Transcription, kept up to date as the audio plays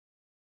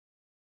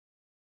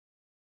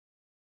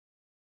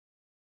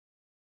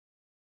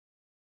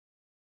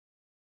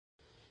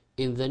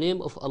In the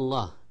name of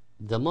Allah,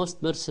 the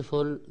most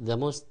merciful, the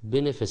most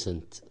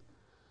beneficent.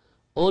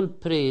 All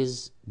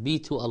praise be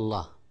to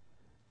Allah,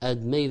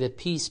 and may the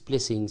peace,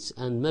 blessings,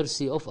 and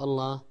mercy of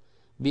Allah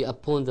be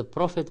upon the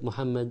Prophet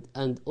Muhammad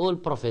and all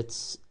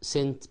prophets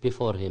sent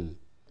before him.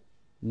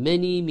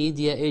 Many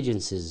media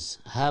agencies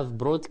have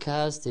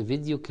broadcast a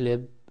video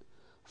clip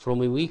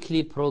from a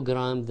weekly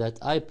program that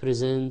I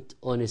present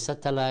on a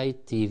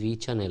satellite TV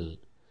channel.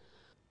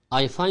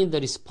 I find the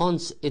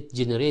response it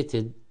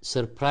generated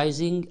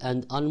surprising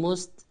and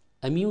almost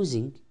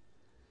amusing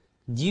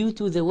due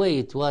to the way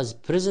it was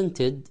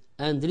presented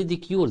and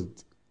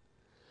ridiculed,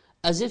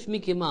 as if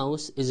Mickey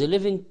Mouse is a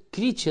living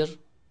creature.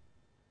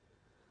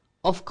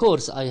 Of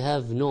course, I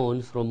have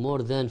known from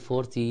more than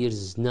 40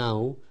 years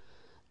now,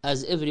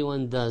 as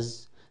everyone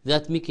does,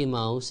 that Mickey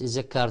Mouse is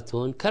a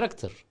cartoon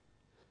character.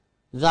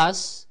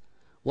 Thus,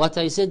 what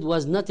I said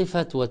was not a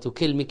fatwa to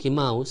kill Mickey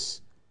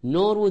Mouse,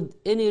 nor would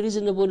any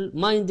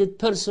reasonable-minded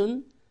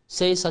person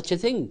say such a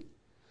thing.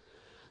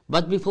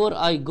 But before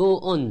I go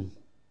on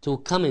to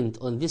comment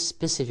on this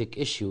specific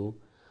issue,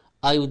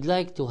 I would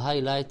like to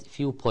highlight a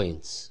few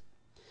points.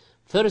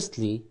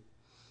 Firstly,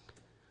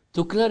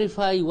 to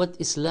clarify what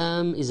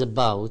Islam is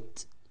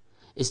about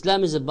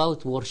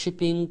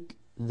worshipping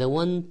the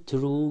one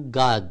true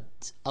God,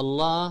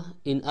 Allah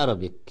in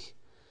Arabic.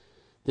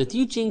 The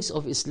teachings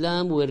of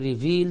Islam were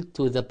revealed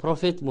to the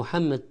Prophet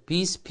Muhammad,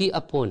 peace be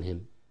upon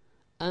him,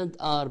 and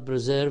are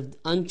preserved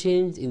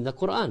unchanged in the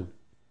Quran.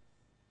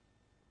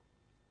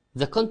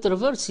 The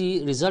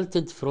controversy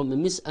resulted from a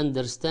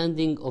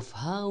misunderstanding of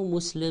how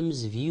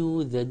Muslims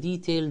view the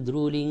detailed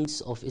rulings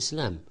of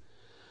Islam.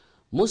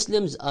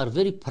 Muslims are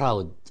very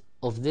proud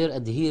of their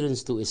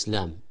adherence to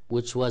Islam,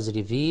 which was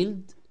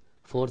revealed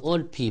for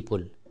all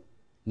people,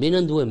 men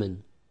and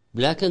women,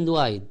 black and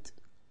white,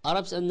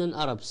 Arabs and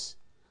non-Arabs.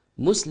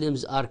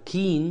 Muslims are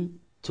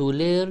keen to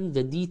learn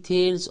the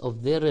details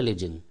of their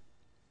religion,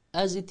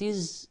 as it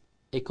is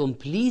a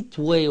complete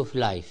way of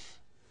life.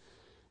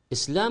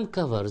 Islam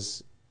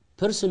covers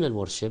personal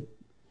worship,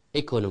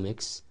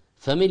 economics,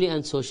 family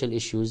and social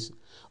issues,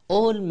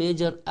 all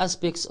major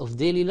aspects of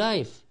daily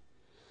life.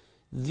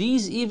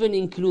 These even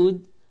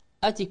include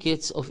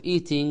etiquettes of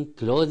eating,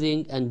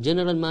 clothing, and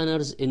general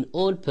manners in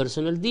all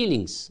personal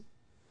dealings.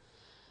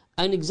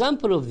 An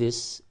example of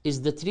this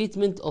is the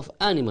treatment of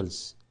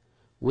animals,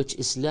 which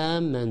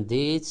Islam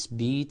mandates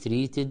be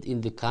treated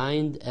in the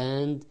kind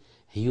and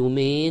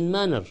humane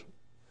manner,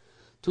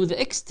 to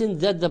the extent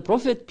that the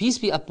Prophet, peace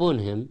be upon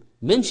him,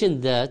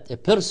 mentioned that a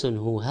person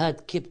who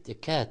had kept a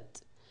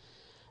cat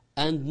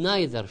and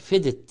neither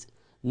fed it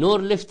nor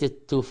left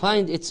it to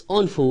find its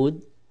own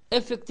food,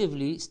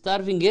 effectively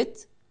starving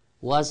it,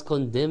 was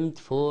condemned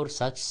for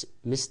such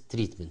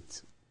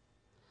mistreatment.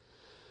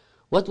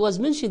 What was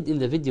mentioned in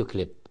the video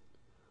clip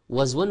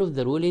was one of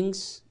the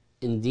rulings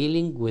in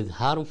dealing with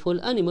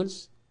harmful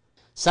animals,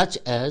 such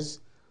as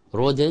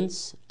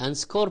rodents and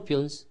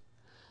scorpions,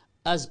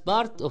 as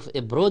part of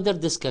a broader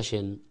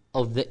discussion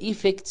of the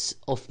effects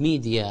of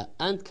media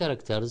and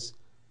characters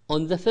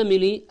on the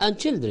family and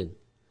children.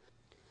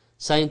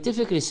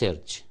 Scientific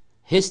research,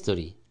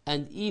 history,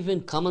 and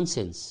even common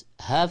sense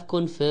have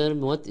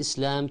confirmed what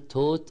Islam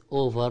taught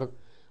over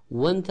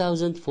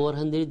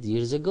 1,400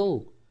 years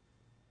ago.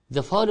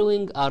 The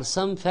following are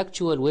some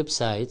factual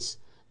websites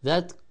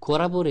that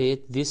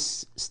corroborate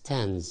this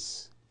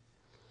stance.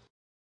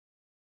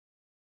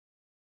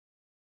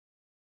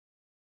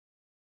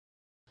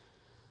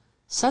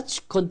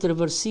 Such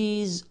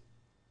controversies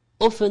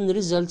often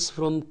results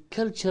from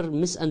cultural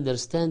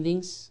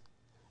misunderstandings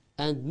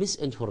and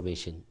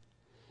misinformation.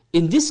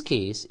 In this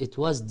case, it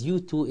was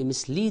due to a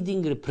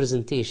misleading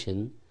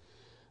representation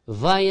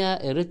via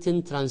a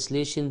written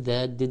translation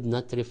that did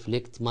not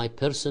reflect my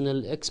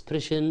personal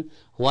expression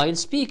while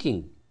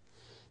speaking.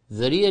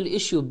 The real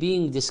issue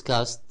being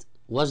discussed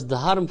was the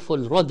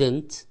harmful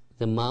rodent,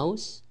 the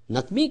mouse,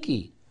 not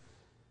Mickey.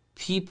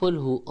 People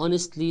who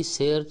honestly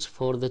search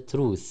for the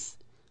truth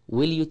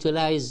will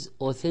utilize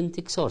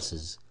authentic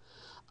sources.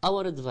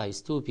 Our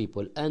advice to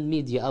people and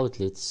media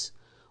outlets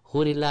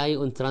who rely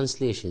on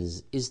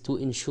translations is to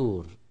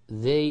ensure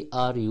they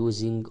are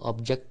using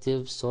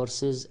objective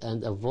sources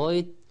and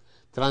avoid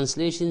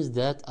translations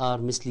that are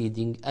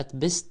misleading at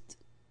best.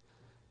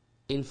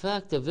 In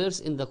fact, a verse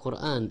in the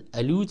Quran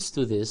alludes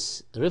to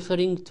this,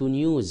 referring to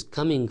news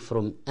coming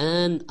from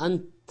an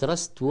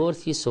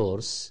untrustworthy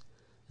source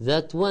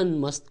that one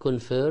must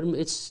confirm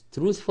its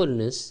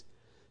truthfulness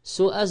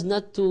so as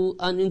not to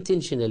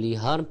unintentionally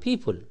harm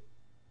people.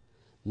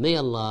 May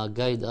Allah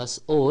guide us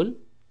all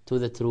to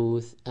the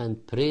truth,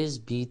 and praise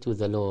be to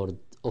the Lord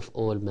of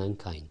all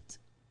mankind.